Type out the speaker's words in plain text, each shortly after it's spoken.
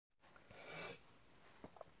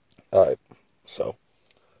All right, so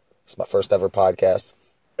it's my first ever podcast.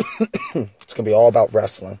 It's gonna be all about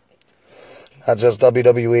wrestling, not just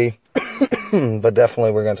WWE, but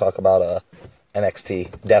definitely we're gonna talk about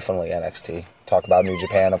NXT. Definitely NXT. Talk about New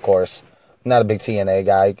Japan, of course. I'm not a big TNA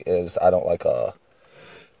guy, is I don't like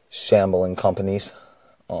shambling companies.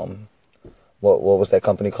 What was that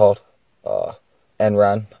company called?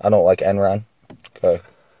 Enron. I don't like Enron. Okay,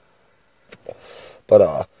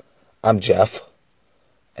 but I'm Jeff,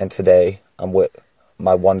 and today I'm with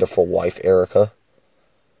my wonderful wife Erica.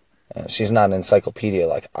 She's not an encyclopedia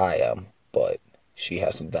like I am, but she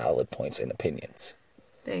has some valid points and opinions.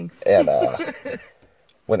 Thanks. And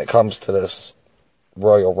when it comes to this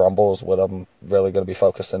Royal Rumbles, what I'm really going to be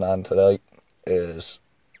focusing on today is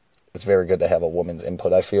it's very good to have a woman's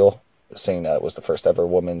input, I feel, seeing that it was the first ever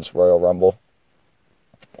women's Royal Rumble.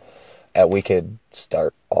 And we could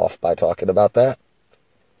start off by talking about that.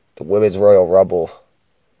 The women's Royal Rumble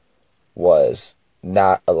was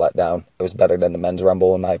not a letdown. It was better than the men's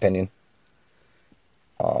Rumble, in my opinion.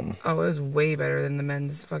 Oh, it was way better than the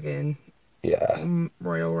men's fucking Yeah,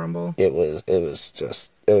 Royal Rumble. it was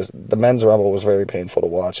the men's Rumble was very painful to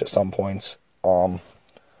watch at some points.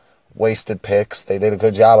 Wasted picks. They did a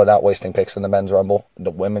good job of not wasting picks in the men's Rumble.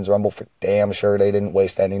 The women's Rumble, for damn sure, they didn't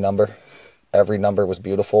waste any number. Every number was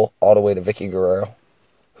beautiful, all the way to Vicky Guerrero,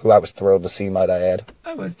 who I was thrilled to see, might I add.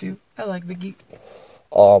 I was too. I like Vicky.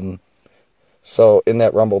 So in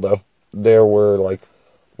that Rumble, though, there were like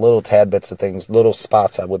little tad bits of things, little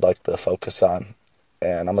spots I would like to focus on.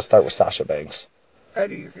 And I'm going to start with Sasha Banks. I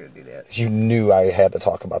knew you were gonna do that. You knew I had to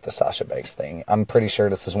talk about the Sasha Banks thing. I'm pretty sure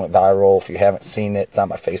this has went viral. If you haven't seen it, it's on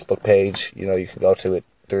my Facebook page. You know, you can go to it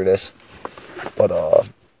through this. But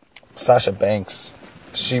Sasha Banks,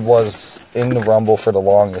 she was in the Rumble for the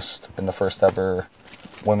longest in the first ever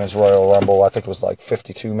Women's Royal Rumble. I think it was like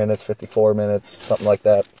 52 minutes, 54 minutes, something like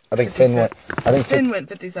that. I think Finn went. Finn went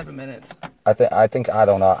 57 minutes. I think I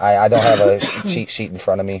don't know. I don't have a cheat sheet in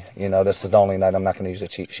front of me. You know, this is the only night I'm not going to use a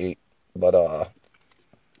cheat sheet. But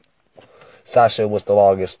Sasha was the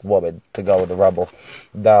longest woman to go in the Rumble.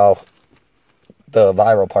 Now, the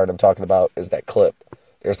viral part I'm talking about is that clip.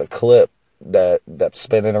 There's a clip that's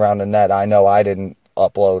spinning around the net. I know I didn't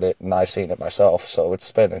upload it, and I seen it myself, so it's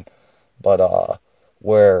spinning. But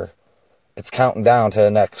where it's counting down to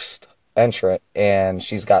the next entrant, and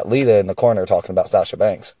she's got Lita in the corner talking about Sasha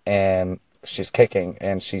Banks, and she's kicking,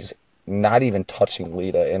 and she's not even touching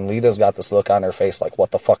Lita, and Lita's got this look on her face like,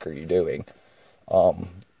 what the fuck are you doing?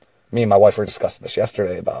 Me and my wife were discussing this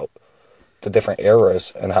yesterday about the different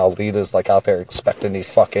eras and how Lita's like out there expecting these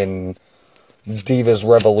fucking Divas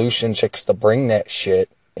Revolution chicks to bring that shit,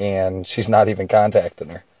 and she's not even contacting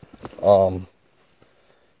her. And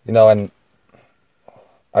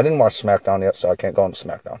I didn't watch SmackDown yet, so I can't go into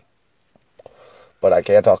SmackDown. But I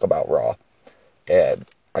can talk about Raw, and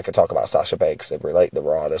I could talk about Sasha Banks and relate to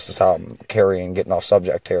Raw. This is how I'm getting off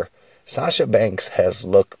subject here. Sasha Banks has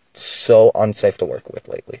looked so unsafe to work with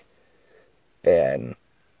lately. And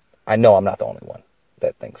I know I'm not the only one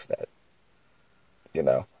that thinks that. You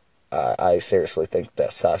know, I seriously think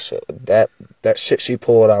that Sasha, that shit she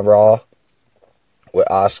pulled on Raw with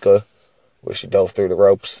Asuka, where she dove through the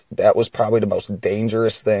ropes, that was probably the most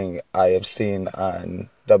dangerous thing I have seen on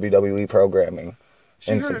WWE programming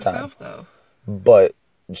She in hurt some time. herself though. But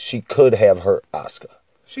she could have hurt Asuka.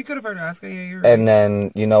 She could have hurt Asuka. Yeah, you're right. And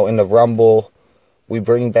then, in the Rumble, we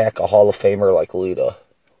bring back a Hall of Famer like Lita.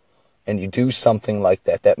 And you do something like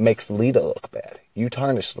that makes Lita look bad. You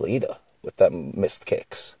tarnish Lita with them missed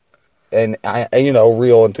kicks. And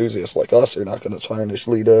real enthusiasts like us are not going to tarnish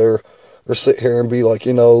Lita or sit here and be like,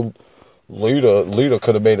 Lita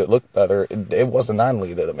could have made it look better. It wasn't on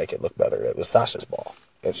Lita to make it look better. It was Sasha's ball,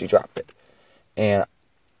 and she dropped it. And,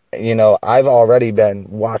 I've already been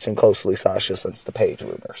watching closely Sasha since the Paige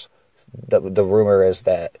rumors. The rumor is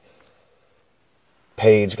that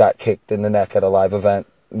Paige got kicked in the neck at a live event.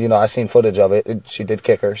 I seen footage of it. She did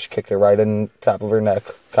kick her. She kicked her right in the top of her neck,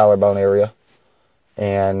 collarbone area.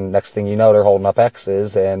 And next thing you know, they're holding up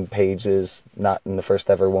X's, and Paige is not in the first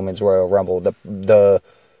ever Women's Royal Rumble. The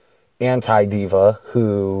anti-diva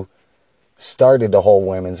who started the whole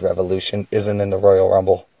women's revolution isn't in the Royal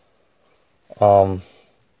Rumble. So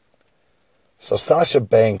Sasha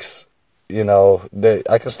Banks,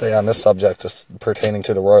 I can stay on this subject pertaining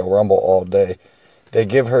to the Royal Rumble all day. They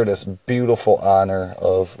give her this beautiful honor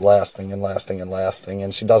of lasting and lasting and lasting,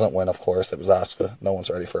 and she doesn't win, of course. It was Asuka. No one's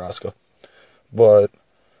ready for Asuka. But,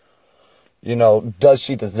 does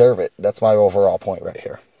she deserve it? That's my overall point right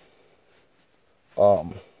here.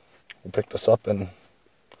 We'll pick this up in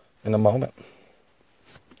a moment.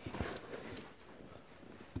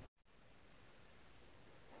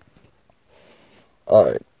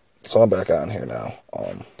 Alright, so I'm back on here now.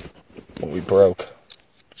 When we broke,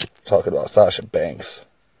 talking about Sasha Banks.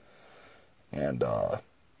 And,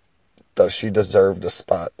 does she deserve the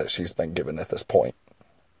spot that she's been given at this point?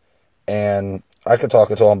 And I could talk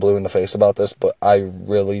until I'm blue in the face about this, but I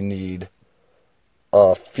really need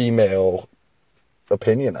a female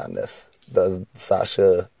opinion on this. Does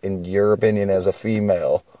Sasha, in your opinion as a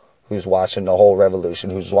female who's watching the whole revolution,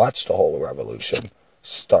 who's watched the whole revolution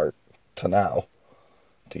start to now,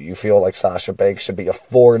 do you feel like Sasha Banks should be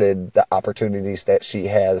afforded the opportunities that she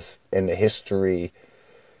has in the history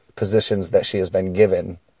positions that she has been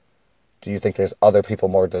given? Do you think there's other people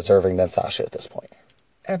more deserving than Sasha at this point?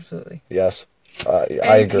 Absolutely. Yes,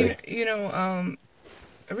 I agree. I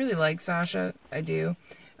really like Sasha. I do.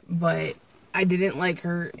 But I didn't like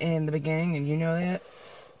her in the beginning, and you know that.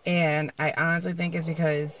 And I honestly think it's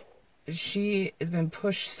because she has been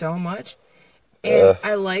pushed so much. And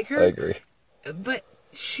I like her. I agree. But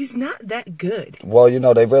she's not that good. Well,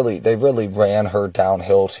 they really ran her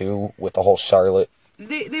downhill, too, with the whole Charlotte.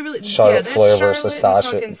 They really Charlotte Flair versus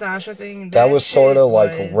Sasha. Fucking Sasha thing. That was sort of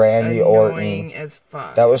like Randy Orton. As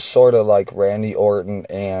fuck. That was sort of like Randy Orton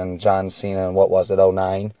and John Cena in, what was it,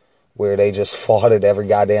 2009, where they just fought at every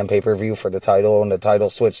goddamn pay-per-view for the title, and the title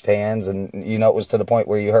switched hands, and it was to the point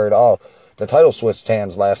where you heard, oh, the title switched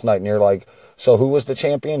hands last night, and you're like, so who was the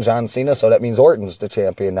champion? John Cena, so that means Orton's the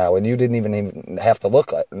champion now, and you didn't even have to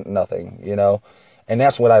look at nothing, and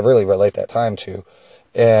that's what I really relate that time to.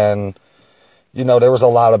 And there was a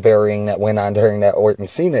lot of burying that went on during that Orton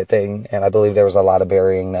Cena thing, and I believe there was a lot of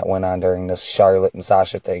burying that went on during this Charlotte and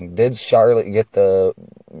Sasha thing. Did Charlotte get the,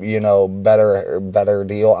 better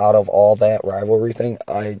deal out of all that rivalry thing?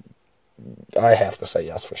 I have to say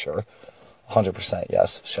yes for sure. 100%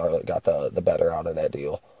 yes. Charlotte got the better out of that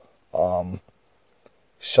deal.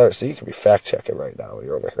 Charlotte, so you could be fact checking right now.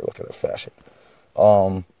 You're over here looking at fashion.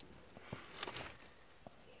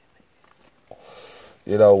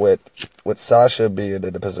 With Sasha being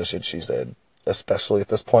in the position she's in, especially at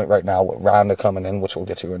this point right now with Ronda coming in, which we'll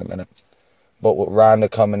get to in a minute. But with Ronda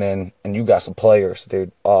coming in, and you got some players,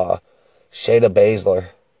 dude. Shayna Baszler.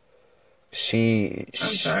 I'm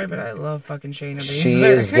sorry, but I love fucking Shayna Baszler. She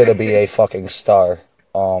is going to be a fucking star.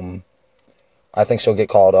 I think she'll get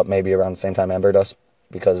called up maybe around the same time Ember does.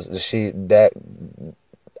 Because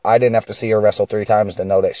I didn't have to see her wrestle 3 times to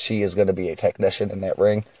know that she is going to be a technician in that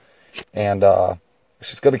ring. And,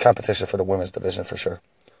 she's going to be competition for the women's division for sure.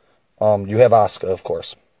 You have Asuka, of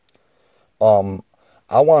course.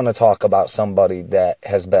 I want to talk about somebody that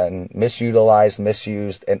has been misused,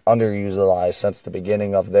 and underutilized since the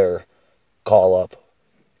beginning of their call-up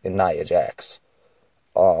in Nia Jax.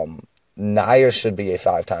 Nia should be a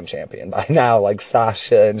 5-time champion by now, like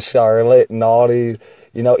Sasha and Charlotte and all these.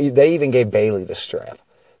 They even gave Bayley the strap.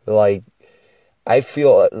 Like, I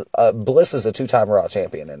feel Bliss is a 2-time Raw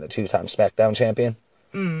champion and a 2-time SmackDown champion.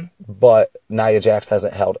 But Nia Jax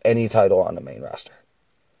hasn't held any title on the main roster.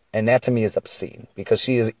 And that to me is obscene, because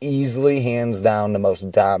she is easily, hands down, the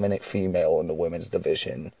most dominant female in the women's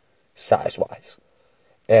division, size-wise.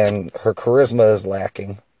 And her charisma is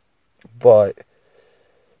lacking. But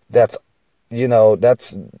that's give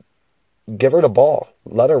her the ball.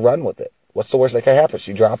 Let her run with it. What's the worst that can happen?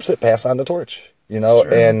 She drops it, pass on the torch.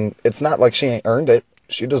 Sure. And it's not like she ain't earned it.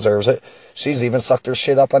 She deserves it. She's even sucked her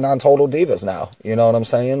shit up on Total Divas now. You know what I'm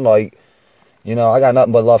saying? Like, I got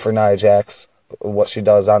nothing but love for Nia Jax. What she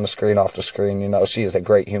does on the screen, off the screen, she is a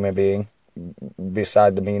great human being.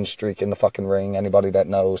 Beside the mean streak in the fucking ring, anybody that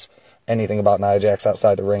knows anything about Nia Jax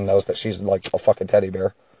outside the ring knows that she's like a fucking teddy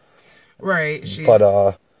bear. Right.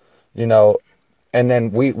 But, and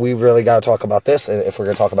then we really got to talk about this. If we're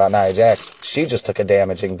going to talk about Nia Jax, she just took a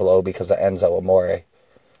damaging blow because of Enzo Amore.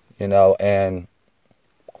 And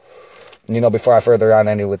before I further on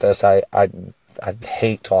any with this, I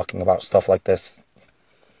hate talking about stuff like this.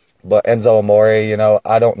 But Enzo Amore,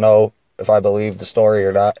 I don't know if I believe the story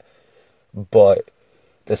or not. But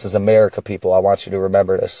this is America, people. I want you to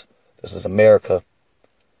remember this. This is America.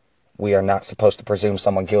 We are not supposed to presume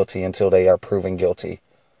someone guilty until they are proven guilty.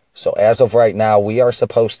 So as of right now, we are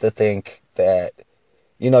supposed to think that,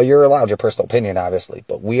 you're allowed your personal opinion, obviously.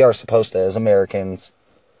 But we are supposed to, as Americans,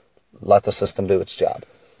 let the system do its job.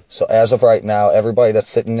 So as of right now, everybody that's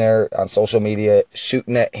sitting there on social media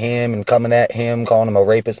shooting at him and coming at him, calling him a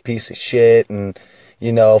rapist piece of shit, and,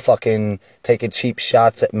 fucking taking cheap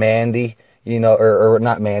shots at Mandy, or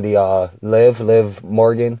not Mandy, Liv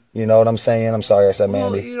Morgan, you know what I'm saying? I'm sorry I said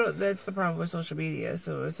Mandy. Well, that's the problem with social media.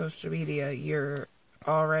 So with social media, you're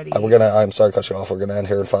already... I'm sorry to cut you off. We're going to end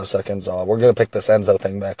here in 5 seconds. We're going to pick this Enzo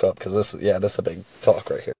thing back up, because this is a big talk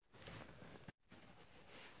right here.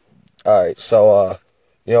 All right, so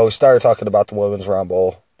we started talking about the women's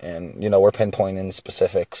rumble, and we're pinpointing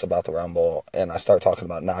specifics about the rumble, and I started talking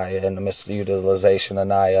about Nia and the misutilization of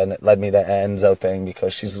Nia, and it led me to Enzo thing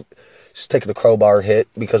because she's taking a crowbar hit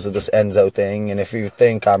because of this Enzo thing, and if you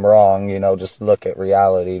think I'm wrong, just look at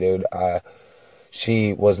reality, dude.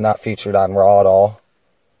 She was not featured on Raw at all.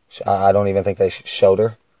 I don't even think they showed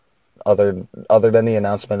her. Other than the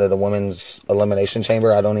announcement of the women's elimination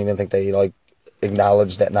chamber, I don't even think they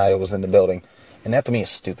acknowledged that Nia was in the building, and that to me is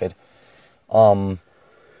stupid.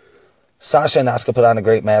 Sasha and Asuka put on a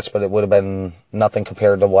great match, but it would have been nothing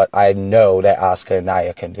compared to what I know that Asuka and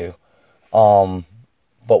Nia can do.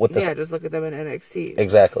 But with this, just look at them in NXT.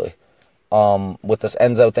 exactly. With this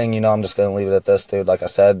Enzo thing, I'm just gonna leave it at this, dude. Like I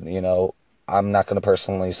said, I'm not gonna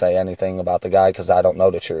personally say anything about the guy because I don't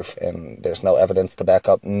know the truth, and there's no evidence to back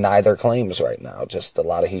up neither claims right now. Just a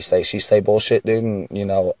lot of he say, she say bullshit, dude.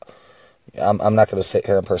 And I'm not gonna sit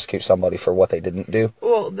here and persecute somebody for what they didn't do.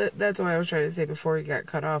 Well, that's what I was trying to say before he got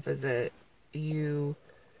cut off, is that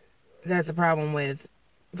that's a problem with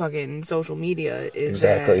fucking social media, is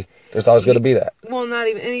Exactly. that There's always going to be that. well, not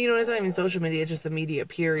even, and it's not even social media, it's just the media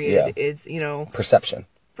period. Yeah. It's Perception.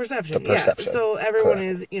 perception. The perception. Yeah. So everyone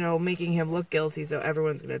Correct. is, making him look guilty, so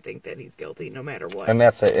everyone's going to think that he's guilty no matter what. And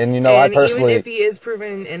that's it. And I I personally, even if he is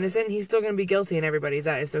proven innocent, he's still going to be guilty in everybody's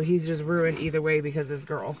eyes. So he's just ruined either way because this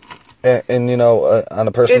girl. and on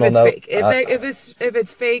a personal If it's note, fake, if it's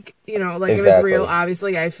fake, if it's Exactly. real,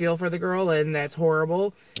 obviously I feel for the girl and that's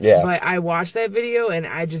horrible. Yeah. But I watched that video and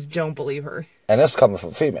I just don't believe her. and that's coming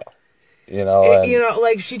from female,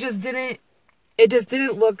 She just didn't. It just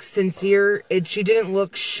didn't look sincere. She didn't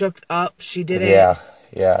look shook up. She didn't.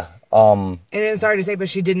 yeah. And I'm sorry to say, but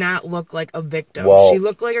she did not look like a victim. Well- She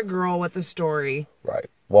looked like a girl with a story. Right.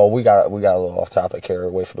 Well, we got a little off topic here.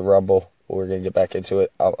 Away from the Rumble. We're gonna get back into it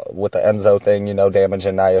with the Enzo thing.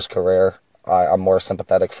 Damaging Nia's career. I'm more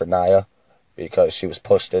sympathetic for Nia because she was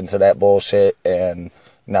pushed into that bullshit, and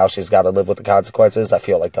now she's got to live with the consequences. I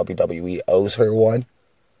feel like WWE owes her one.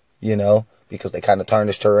 Because they kind of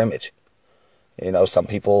tarnished her image. Some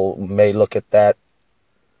people may look at that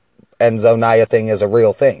Enzo Nia thing as a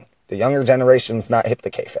real thing. The younger generation's not hip to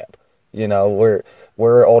kayfabe.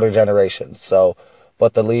 We're older generations. So,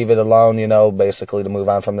 but to leave it alone, basically to move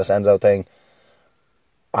on from this Enzo thing,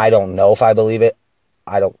 I don't know if I believe it.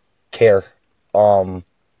 I don't care.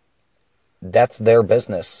 That's their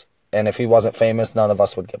business. And if he wasn't famous, none of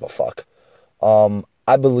us would give a fuck.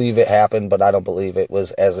 I believe it happened, but I don't believe it was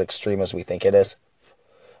as extreme as we think it is.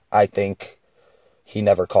 I think he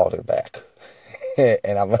never called her back.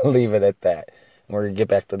 And I'm going to leave it at that. We're going to get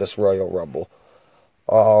back to this Royal Rumble.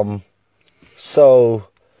 So,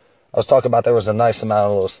 I was talking about there was a nice amount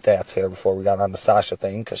of little stats here before we got on the Sasha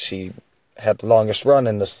thing, because she had the longest run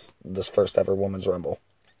in this first ever Women's Rumble.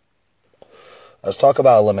 Let's talk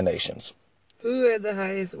about eliminations. Who had the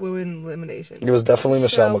highest women elimination? It was definitely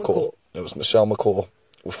Michelle McCool. It was Michelle McCool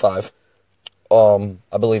with 5.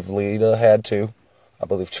 I believe Lita had 2. I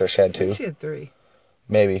believe Trish had 2. She had 3.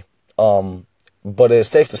 Maybe. But it's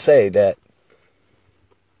safe to say that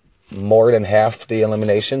more than half the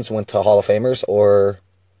eliminations went to Hall of Famers or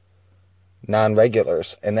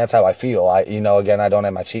non-regulars. And that's how I feel. Again, I don't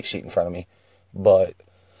have my cheat sheet in front of me. But,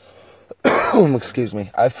 excuse me,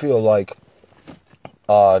 I feel like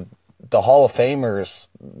the Hall of Famers,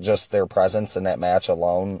 just their presence in that match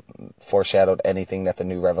alone, foreshadowed anything that the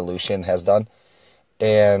New Revolution has done.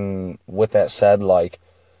 And with that said,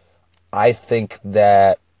 I think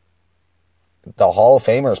that the Hall of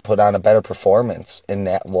Famers put on a better performance in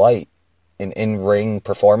that light, in-ring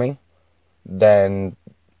performing, than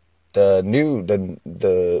the new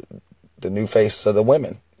face of the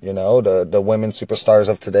women. The women superstars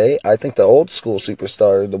of today. I think the old school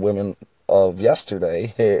superstar, the women of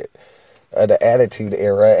yesterday, the Attitude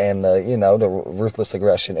Era and the Ruthless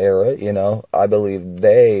Aggression Era, I believe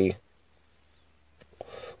they,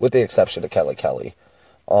 with the exception of Kelly,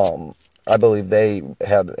 I believe they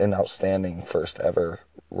had an outstanding first ever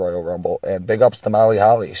Royal Rumble. And big ups to Molly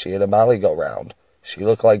Holly. She hit a Molly go round. She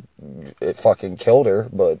looked like it fucking killed her,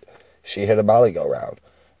 but she hit a Molly go round.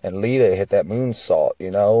 And Lita hit that moonsault,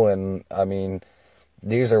 and I mean,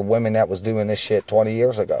 these are women that was doing this shit 20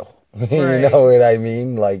 years ago. Right. You know what I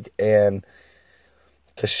mean? And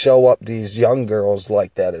to show up these young girls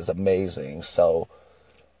like that is amazing. So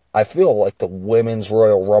I feel like the Women's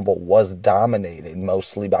Royal Rumble was dominated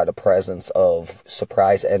mostly by the presence of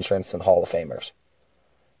surprise entrants and Hall of Famers.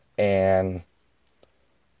 And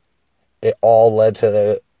it all led to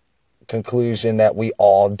the conclusion that we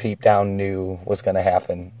all deep down knew was going to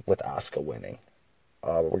happen with Asuka winning.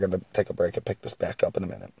 We're going to take a break and pick this back up in a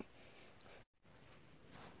minute.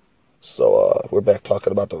 So we're back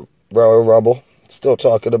talking about the Royal Rumble. Still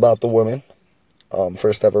talking about the women.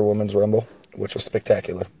 First ever women's Rumble, which was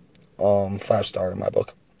spectacular. 5-star in my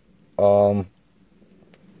book. And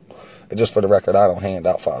just for the record, I don't hand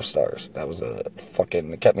out 5 stars. That was it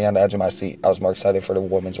kept me on the edge of my seat. I was more excited for the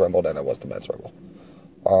women's Rumble than I was the men's Rumble.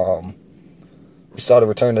 We saw the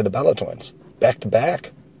return of the Bella Twins. Back to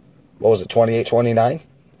back. What was it, 28-29?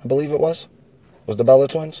 I believe it was the Bella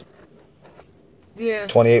Twins. Yeah.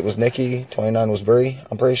 28 was Nikki, 29 was Brie,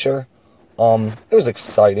 I'm pretty sure. It was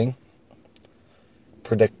exciting,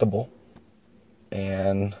 predictable,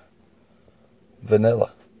 and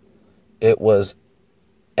vanilla. It was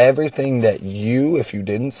everything that you, if you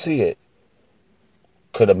didn't see it,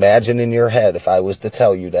 could imagine in your head if I was to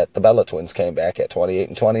tell you that the Bella Twins came back at 28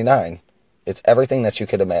 and 29. It's everything that you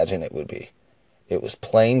could imagine it would be. It was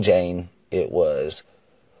plain Jane. It was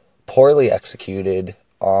poorly executed.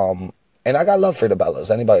 And I got love for the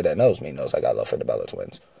Bellas. Anybody that knows me knows I got love for the Bella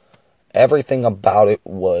Twins. Everything about it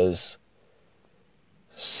was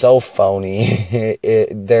so phony.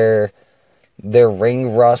 Their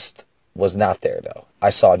ring rust was not there, though.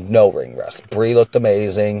 I saw no ring rust. Brie looked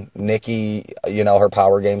amazing. Nikki, her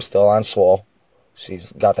power game's still on swole.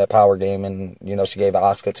 She's got that power game, and, she gave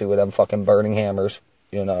Asuka 2 of them fucking burning hammers,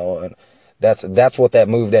 and that's what that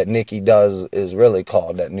move that Nikki does is really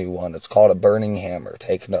called, that new one. It's called a burning hammer.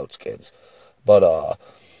 Take notes, kids. But,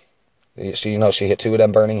 she hit 2 of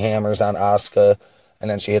them burning hammers on Asuka, and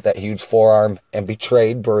then she hit that huge forearm and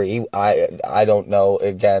betrayed Brie. I don't know,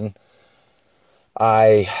 again.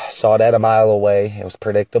 I saw that a mile away. It was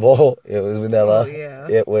predictable. It was vanilla. Oh,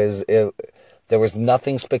 yeah. There was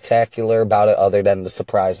nothing spectacular about it other than the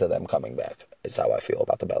surprise of them coming back. Is how I feel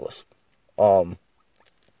about the Bellas.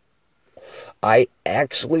 I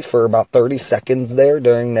actually, for about 30 seconds there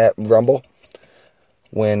during that Rumble,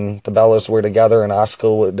 when the Bellas were together and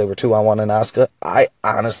Asuka, they were 2-on-1 in Asuka, I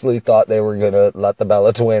honestly thought they were going to let the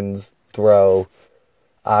Bella Twins throw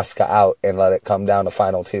Asuka out and let it come down to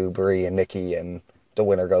final 2, Brie and Nikki, and the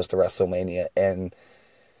winner goes to WrestleMania. And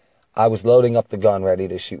I was loading up the gun ready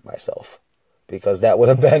to shoot myself, because that would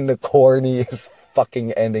have been the corniest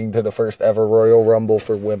fucking ending to the first ever Royal Rumble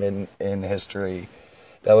for women in history.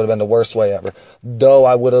 That would have been the worst way ever. Though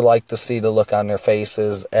I would have liked to see the look on their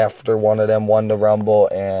faces after one of them won the Rumble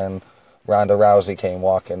and Ronda Rousey came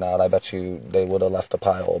walking out. I bet you they would have left a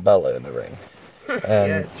pile of Bella in the ring. And,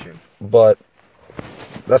 yeah, that's true. But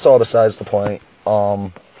that's all besides the point.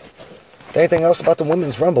 Anything else about the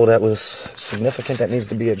Women's Rumble that was significant that needs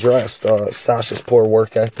to be addressed? Sasha's poor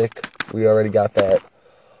work ethic. We already got that.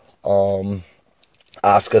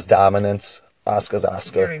 Asuka's dominance. Asuka's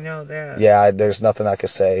Asuka. You already know that. Yeah, there's nothing I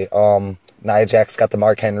could say. Nia Jax got the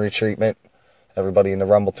Mark Henry treatment. Everybody in the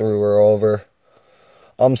Rumble threw her over.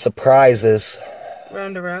 Surprises.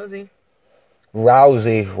 Ronda Rousey.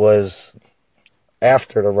 Rousey was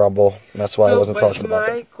after the Rumble. That's why I wasn't talking about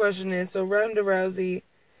that. My question is, so Ronda Rousey,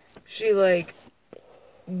 she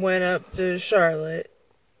went up to Charlotte,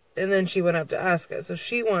 and then she went up to Asuka. So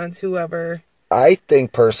she wants whoever. I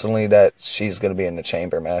think personally that she's going to be in the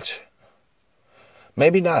chamber match.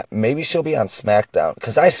 Maybe not. Maybe she'll be on SmackDown,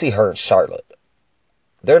 because I see her in Charlotte.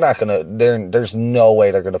 They're not going to... There's no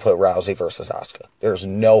way they're going to put Rousey versus Asuka. There's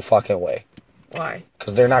no fucking way. Why?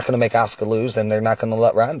 Because they're not going to make Asuka lose, and they're not going to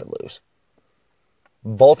let Ronda lose.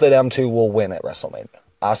 Both of them two will win at WrestleMania.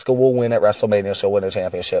 Asuka will win at WrestleMania, she'll win a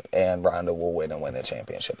championship, and Ronda will win a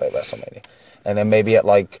championship at WrestleMania. And then maybe at,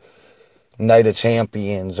 Night of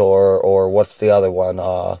Champions, or what's the other one?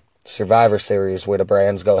 Survivor Series, where the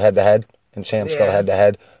brands go head-to-head, and champs go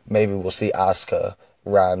head-to-head. Maybe we'll see Asuka,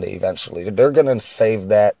 Ronda eventually. They're going to save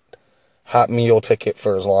that hot meal ticket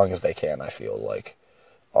for as long as they can, I feel like.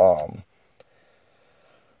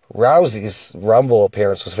 Rousey's Rumble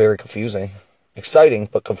appearance was very confusing. Exciting,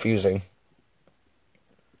 but confusing.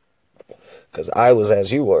 Because I was,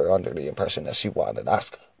 as you were, under the impression that she wanted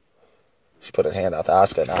Asuka. She put her hand out to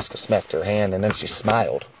Asuka, and Asuka smacked her hand, and then she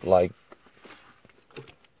smiled. Like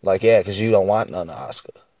yeah, because you don't want none of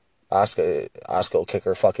Asuka. Asuka will kick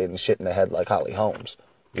her fucking shit in the head like Holly Holmes.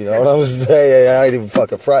 You know what I'm saying? I ain't even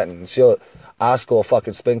fucking fronting. Asuka will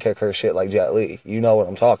fucking spin kick her shit like Jet Li. You know what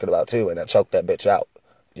I'm talking about, too, and then choke that bitch out.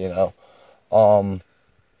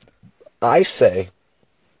 I say,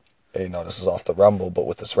 this is off the Rumble, but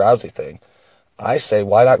with this Rousey thing, I say,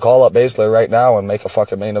 why not call up Baszler right now and make a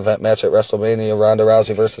fucking main event match at WrestleMania, Ronda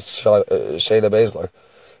Rousey versus Shayna Baszler.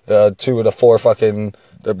 2 of the 4 fucking,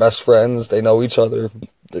 they're best friends, they know each other,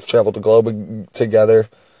 they've traveled the globe together,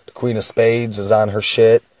 the Queen of Spades is on her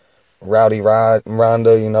shit, Rowdy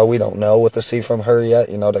Ronda, we don't know what to see from her yet,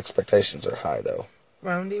 the expectations are high, though.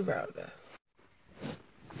 Roundy Ronda.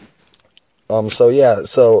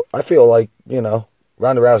 So I feel like,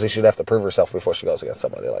 Ronda Rousey should have to prove herself before she goes against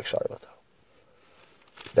somebody like Charlotte.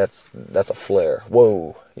 That's a flare.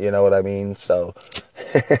 Whoa, you know what I mean? So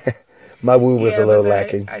my woo was a little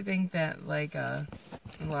lacking. I think that like a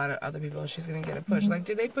lot of other people, she's gonna get a push. Like,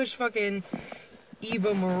 did they push fucking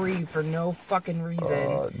Eva Marie for no fucking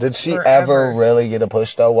reason? Did she forever? ever really get a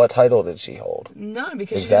push though? What title did she hold? None,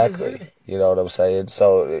 because Exactly. she didn't deserve it. You know what I'm saying?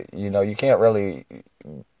 So you can't really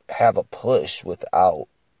have a push without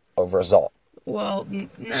a result. Well,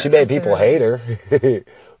 She made people hate her.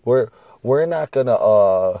 we're not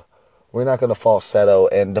gonna falsetto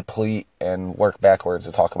and deplete and work backwards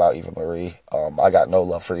to talk about Eva Marie. I got no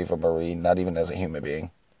love for Eva Marie, not even as a human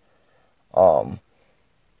being. I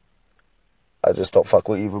just don't fuck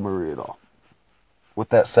with Eva Marie at all. With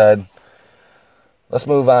that said, let's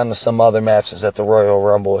move on to some other matches at the Royal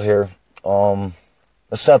Rumble here. The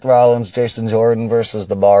Seth Rollins, Jason Jordan versus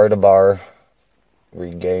The Bar. The Bar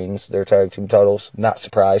regains their tag team titles. Not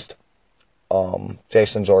surprised.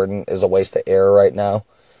 Jason Jordan is a waste of air right now,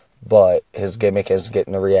 but his gimmick is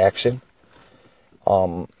getting a reaction.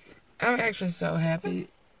 I'm actually so happy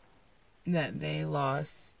that they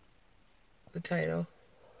lost the title.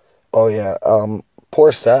 Oh yeah,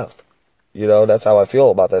 poor Seth. That's how I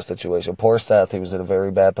feel about that situation. Poor Seth, he was in a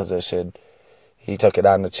very bad position. He took it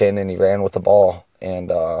on the chin and he ran with the ball.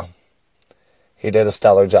 And he did a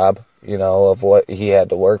stellar job, of what he had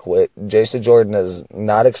to work with. Jason Jordan is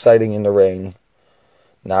not exciting in the ring,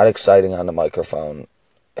 not exciting on the microphone.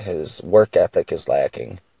 His work ethic is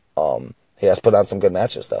lacking. He has put on some good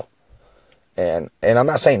matches, though. And I'm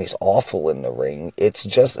not saying he's awful in the ring.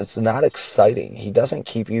 It's not exciting. He doesn't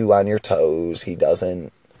keep you on your toes. He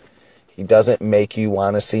doesn't make you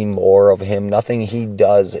want to see more of him. Nothing he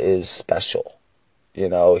does is special.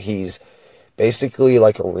 He's basically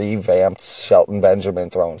like a revamped Shelton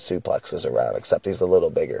Benjamin throwing suplexes around, except he's a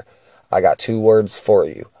little bigger. I got 2 words for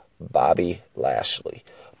you. Bobby Lashley.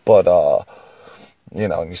 But,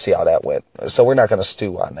 and you see how that went. So we're not going to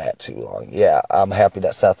stew on that too long. Yeah, I'm happy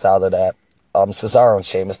that Seth's out of that. Cesaro and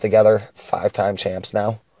Sheamus together, 5-time champs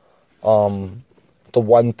now. The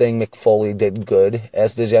one thing Mick Foley did good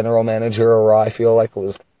as the general manager of Raw, I feel like,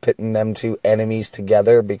 was pitting them 2 enemies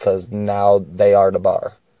together, because now they are the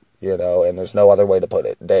Bar, and there's no other way to put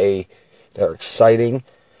it. They're exciting,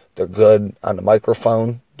 they're good on the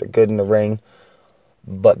microphone, they're good in the ring,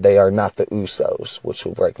 but they are not the Usos, which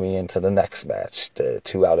will break me into the next match, the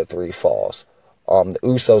 2 out of 3 falls. The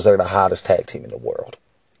Usos are the hottest tag team in the world.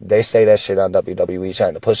 They say that shit on WWE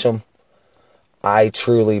trying to push them. I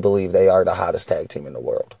truly believe they are the hottest tag team in the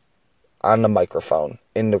world. On the microphone,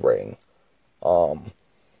 in the ring.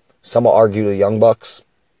 Some will argue the Young Bucks,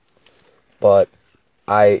 but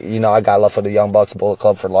I got love for the Young Bucks, Bullet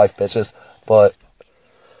Club for life, bitches. But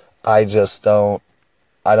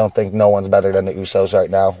I don't think no one's better than the Usos right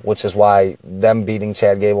now, which is why them beating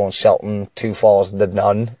Chad Gable and Shelton 2 falls to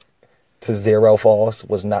none to 0 falls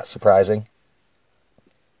was not surprising.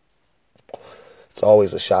 It's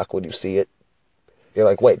always a shock when you see it. You're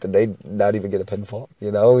like, wait, did they not even get a pinfall?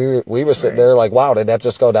 We were sitting there like, wow, did that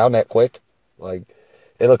just go down that quick? Like,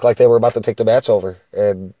 it looked like they were about to take the match over.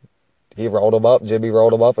 And he rolled them up, Jimmy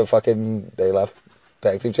rolled them up, and they left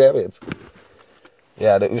tag team champions.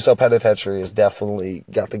 Yeah, the Uso Penitentiary has definitely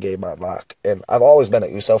got the game on lock. And I've always been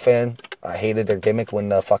an Uso fan. I hated their gimmick when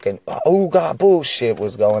the fucking, oh god, bullshit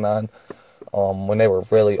was going on. When they were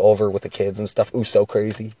really over with the kids and stuff. Uso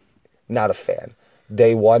crazy. Not a fan.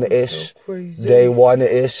 Day one-ish,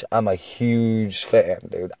 I'm a huge fan,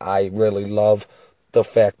 dude. I really love the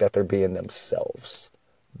fact that they're being themselves.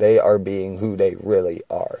 They are being who they really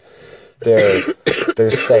are. They're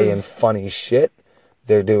saying funny shit,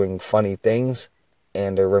 they're doing funny things,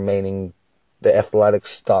 and they're remaining the athletic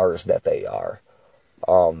stars that they are.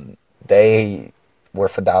 They were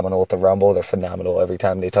phenomenal at the Rumble. They're phenomenal every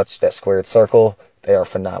time they touch that squared circle. They are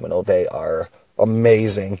phenomenal. They are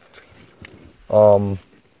amazing.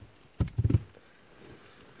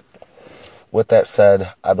 With that said,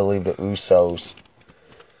 I believe the Usos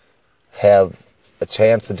have a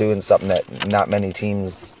chance of doing something that not many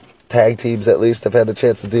tag teams at least, have had a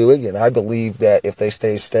chance of doing. And I believe that if they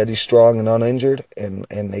stay steady, strong, and uninjured, and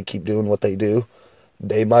they keep doing what they do,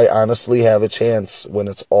 they might honestly have a chance, when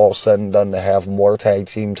it's all said and done, to have more tag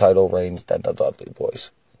team title reigns than the Dudley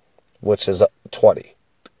Boys, which is 20.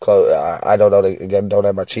 I don't know, again, don't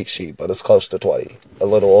have my cheat sheet, but it's close to 20. A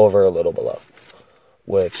little over, a little below.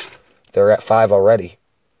 Which, they're at 5 already,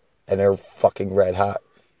 and they're fucking red hot.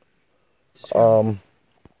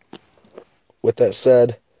 With that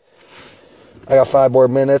said, I got 5 more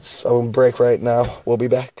minutes. I'm going to break right now. We'll be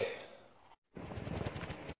back.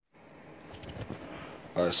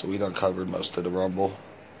 Alright, so we done covered most of the Rumble.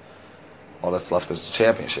 All that's left is the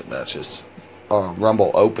championship matches.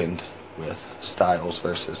 Rumble opened with Styles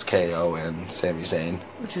versus KO and Sami Zayn.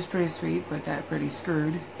 Which is pretty sweet, but got pretty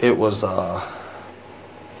screwed. It was a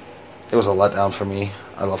letdown for me.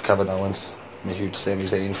 I love Kevin Owens. I'm a huge Sami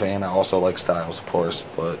Zayn fan. I also like Styles, of course,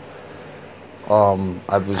 but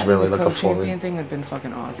I was really looking forward. The champion thing would have been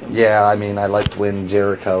fucking awesome. Yeah, I mean, I liked when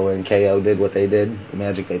Jericho and KO did what they did. The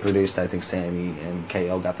magic they produced, I think Sami and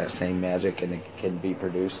KO got that same magic, and it can be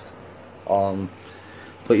produced.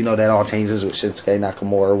 But you know that all changes with Shinsuke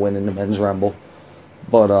Nakamura winning the men's Rumble.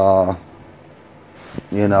 But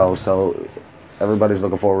you know, so everybody's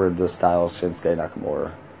looking forward to Styles Shinsuke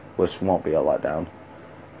Nakamura, which won't be a letdown.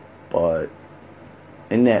 But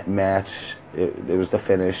in that match, it was the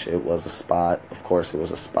finish. It was a spot. Of course, it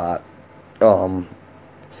was a spot.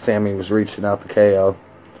 Sami was reaching out to KO.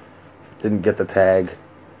 Didn't get the tag.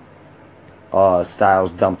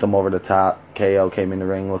 Styles dumped him over the top. KO came in the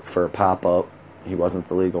ring, looked for a pop-up. He wasn't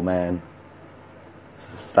the legal man.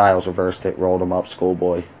 Styles reversed it, rolled him up,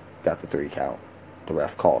 schoolboy. Got the 3 count. The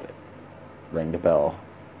ref called it. Rang the bell.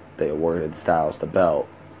 They awarded Styles the belt.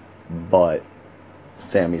 But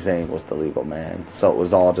Sami Zayn was the legal man. So it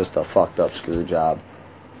was all just a fucked up screw job.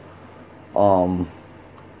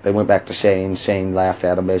 They went back to Shane. Shane laughed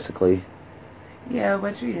at him, basically. Yeah,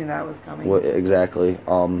 but we knew that was coming. Exactly.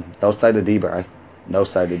 No sight of D-Bry. No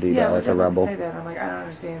sight of D-Bry at the Rumble. Say that. I'm like, I don't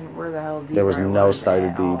understand where the hell D-Bry There was no was sight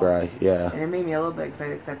of at all. D-Bry, yeah. And it made me a little bit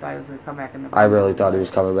excited because I thought he was going to come back in the Rumble. I really thought he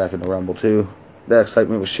was coming back in the Rumble, too. That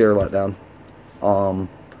excitement was sheer letdown.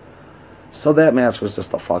 So that match was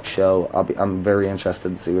just a fuck show. I'm very interested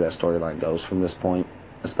to see where that storyline goes from this point,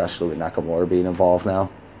 especially with Nakamura being involved now.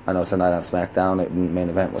 I know tonight on SmackDown, the main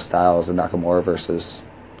event was Styles and Nakamura versus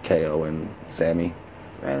KO and Sami.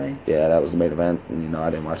 Really? Yeah, that was the main event. And, you know,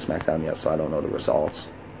 I didn't watch SmackDown yet, so I don't know the results.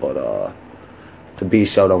 But the B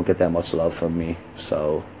show don't get that much love from me,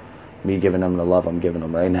 so me giving them the love I'm giving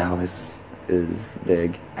them right now is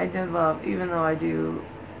big. I did love, even though I do,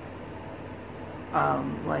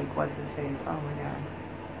 like, what's his face? Oh my god.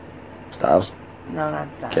 Styles? No,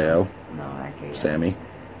 not Styles. KO? No, not KO. Sami?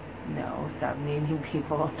 No, stop naming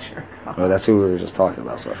people. Jerk off. Oh, that's who we were just talking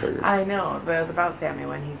about, so I figured. I know, but it was about Sami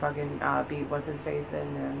when he fucking beat what's his face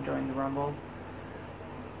and then joined the Rumble.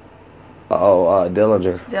 Oh,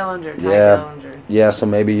 Dillinger. Dillinger, Ty Yeah. Dillinger. Yeah, so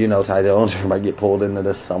maybe, you know, Ty Dillinger might get pulled into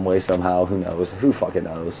this some way, somehow. Who knows? Who fucking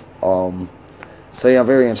knows? So, yeah, I'm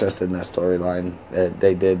very interested in that storyline.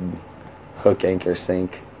 They did hook, anchor,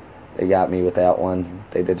 sink. They got me with that one.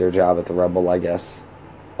 They did their job at the Rumble, I guess.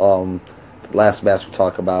 The last match we'll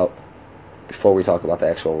talk about before we talk about the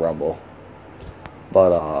actual Rumble.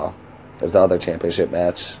 But, there's the other championship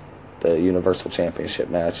match, the Universal Championship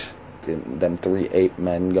match. Them 3 ape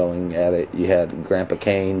men going at it. You had Grandpa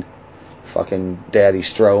Kane, fucking Daddy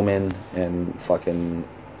Strowman, and fucking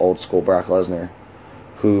old school Brock Lesnar,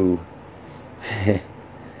 who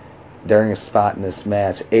during a spot in this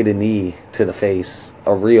match ate a knee to the face,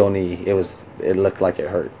 a real knee. It looked like it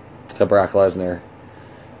hurt to Brock Lesnar.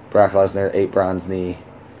 Brock Lesnar ate Braun's knee,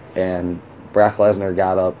 and Brock Lesnar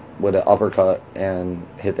got up with an uppercut and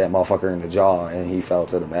hit that motherfucker in the jaw, and he fell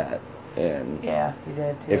to the mat. And yeah, he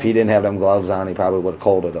did too. If he didn't have them gloves on, he probably would have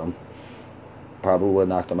colded him. Probably would have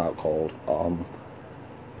knocked him out cold.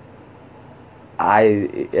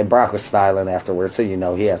 And Brock was smiling afterwards, so you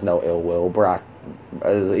know he has no ill will. Brock,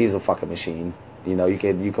 he's a fucking machine. You know, you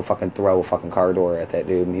could fucking throw a fucking car door at that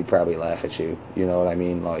dude, and he'd probably laugh at you. You know what I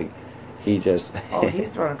mean? Like, he just. Oh, he's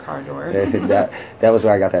throwing a car door. that was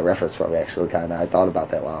where I got that reference from. Actually, kind of. I thought about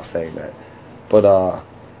that while I was saying that. But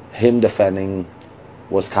him defending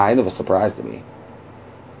was kind of a surprise to me,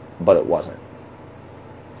 but it wasn't.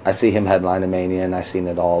 I see him headlining Mania, and I've seen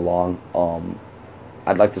it all along.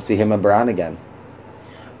 I'd like to see him and Braun again.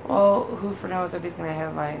 Well, who for knows if he's going to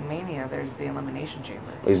headline Mania? There's the Elimination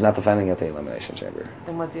Chamber. But he's not defending at the Elimination Chamber.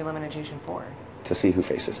 Then what's the Elimination for? To see who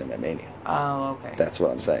faces him at Mania. Oh, okay. That's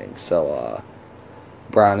what I'm saying. So,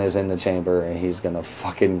 Braun is in the chamber, and he's going to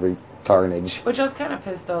fucking wreak carnage. Which I was kind of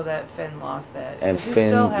pissed, though, that Finn lost that. And Finn, Finn,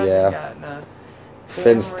 still hasn't yeah. gotten a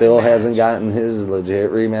Finn still rematch. hasn't gotten his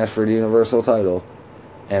legit rematch for the Universal title.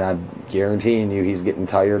 And I'm guaranteeing you he's getting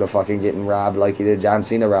tired of fucking getting robbed like he did. John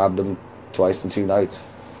Cena robbed him twice in 2 nights.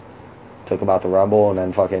 Took him out the Rumble and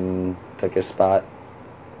then fucking took his spot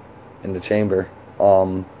in the chamber.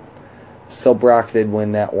 So Brock did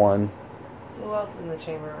win that one. So who else is in the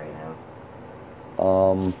chamber right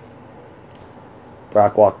now?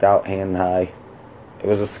 Brock walked out hand high. It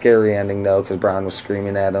was a scary ending, though, because Braun was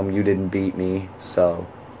screaming at him, "You didn't beat me." So,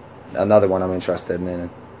 another one I'm interested in.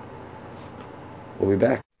 We'll be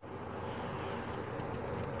back.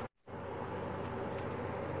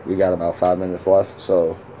 We got about 5 minutes left,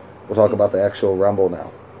 so we'll talk about the actual Rumble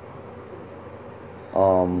now.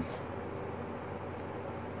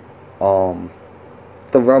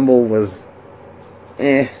 The Rumble was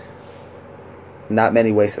not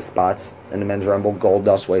many wasted spots in the men's Rumble.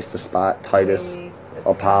 Goldust wasted a spot. Titus,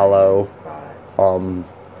 Apollo.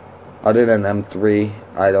 Other than them three,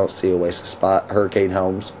 I don't see a wasted spot. Hurricane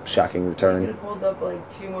Helms, shocking return. You could have pulled up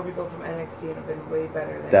like 2 more people from NXT and have been way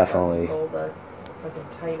better than Definitely. Goldust, fucking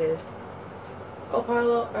Titus.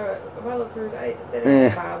 Apollo Crews, that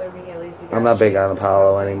doesn't bother me. At least I'm not big on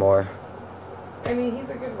Apollo anymore. I mean, he's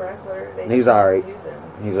a good wrestler. He's alright.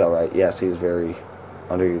 He's alright. Yes, he's very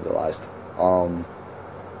underutilized.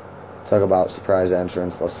 Talk about surprise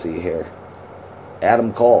entrance. Let's see here.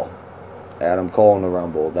 Adam Cole in the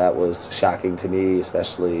Rumble. That was shocking to me,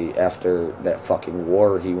 especially after that fucking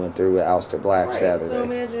war he went through with Aleister Black Saturday. So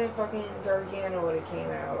imagine if fucking Gargano would have came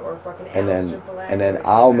out, or fucking Aleister Black. And then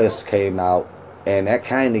Almas came out, and that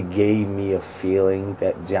kind of gave me a feeling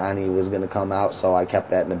that Johnny was going to come out, so I kept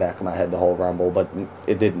that in the back of my head the whole Rumble, but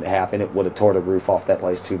it didn't happen. It would have tore the roof off that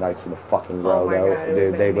place 2 nights in a fucking row, though.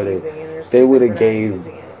 Dude, they would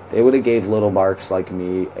have gave little marks like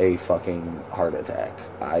me a fucking heart attack.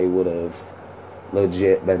 I would have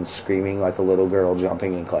legit been screaming like a little girl,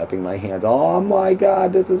 jumping and clapping my hands. Oh my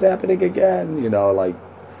God, this is happening again. You know, like,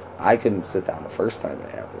 I couldn't sit down the first time it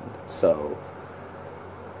happened. So,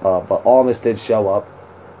 but Almas did show up.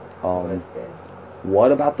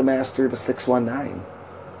 What about the Master to 619?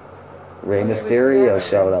 Rey Mysterio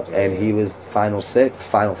showed up, and he was final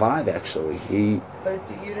 5 actually. But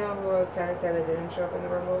do you know who I was kind of sad that didn't show up in the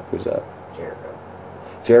Rumble? Who's that? Jericho.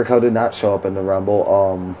 Jericho did not show up in the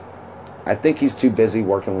Rumble. I think he's too busy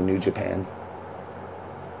working with New Japan.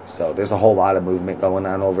 So there's a whole lot of movement going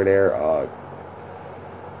on over there.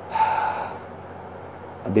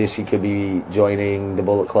 Ibushi could be joining the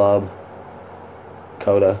Bullet Club.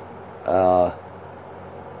 Kota.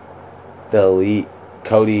 The Elite.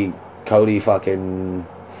 Cody fucking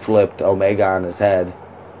flipped Omega on his head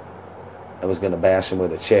and was going to bash him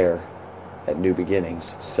with a chair at New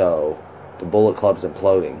Beginnings. So the Bullet Club's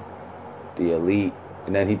imploding. The Elite.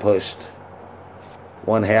 And then he pushed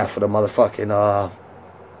one half of the motherfucking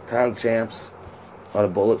title champs on the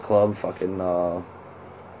Bullet Club. Fucking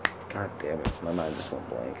God damn it, my mind just went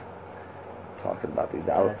blank. Talking about these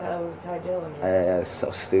out. That's how it was Ty Dillinger. It's so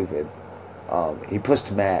stupid. He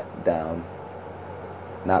pushed Matt down,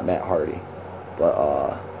 not Matt Hardy,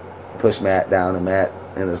 but he pushed Matt down, and Matt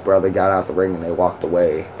and his brother got out the ring and they walked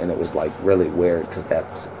away, and it was like really weird because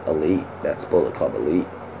that's Elite, that's Bullet Club Elite,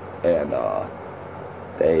 and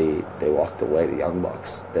they walked away. The Young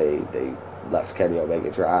Bucks, they left Kenny Omega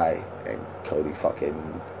dry, and Cody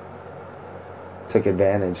fucking took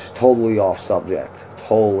advantage. Totally off subject.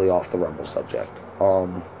 Totally off the Rumble subject.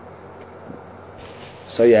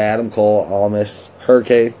 So yeah, Adam Cole, Almas,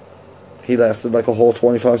 Hurricane. He lasted like a whole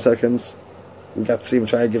 25 seconds. We got to see him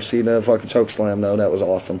try to give Cena a fucking choke slam though. That was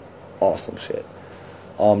awesome. Awesome shit.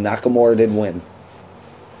 Nakamura did win.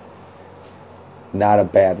 Not a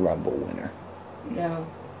bad Rumble winner. No.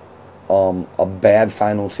 A bad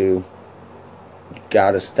final 2.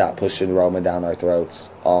 Gotta stop pushing Roman down our throats.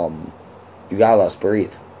 You gotta let us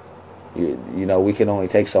breathe. You know, we can only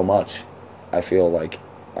take so much. I feel like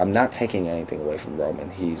I'm not taking anything away from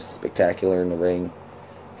Roman. He's spectacular in the ring.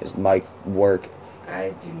 His mic work. I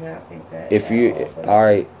do not think that.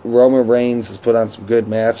 Alright, Roman Reigns has put on some good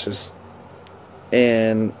matches,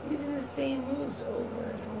 and using the same moves over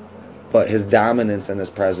and over. But his dominance and his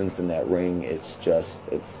presence in that ring, it's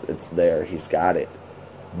there. He's got it.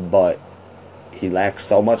 But he lacks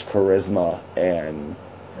so much charisma and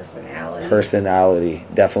personality.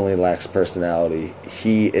 Definitely lacks personality.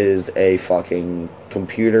 He is a fucking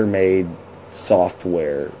computer-made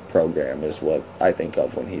software program is what I think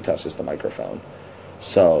of when he touches the microphone.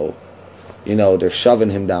 So, you know, they're shoving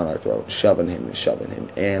him down our throat, shoving him.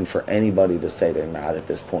 And for anybody to say they're not at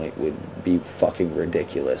this point would be fucking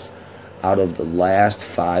ridiculous. Out of the last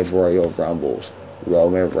 5 Royal Rumbles,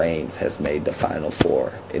 Roman Reigns has made the Final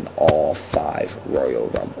 4 in all 5 Royal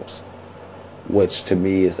Rumbles. Which to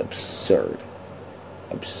me is absurd.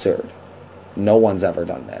 Absurd. No one's ever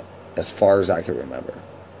done that, as far as I can remember.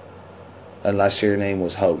 Unless your name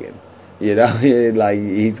was Hogan. You know, like,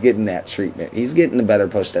 he's getting that treatment. He's getting a better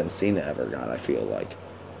push than Cena ever got, I feel like.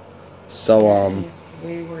 So, he's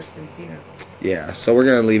way worse than Cena. Yeah, so we're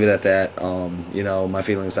going to leave it at that. You know, my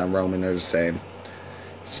feelings on Roman are the same.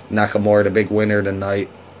 Nakamura, the big winner tonight.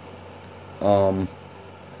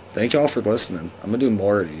 Thank y'all for listening. I'm going to do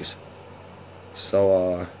more of these.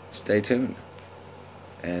 So, stay tuned.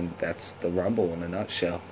 And that's the Rumble in a nutshell.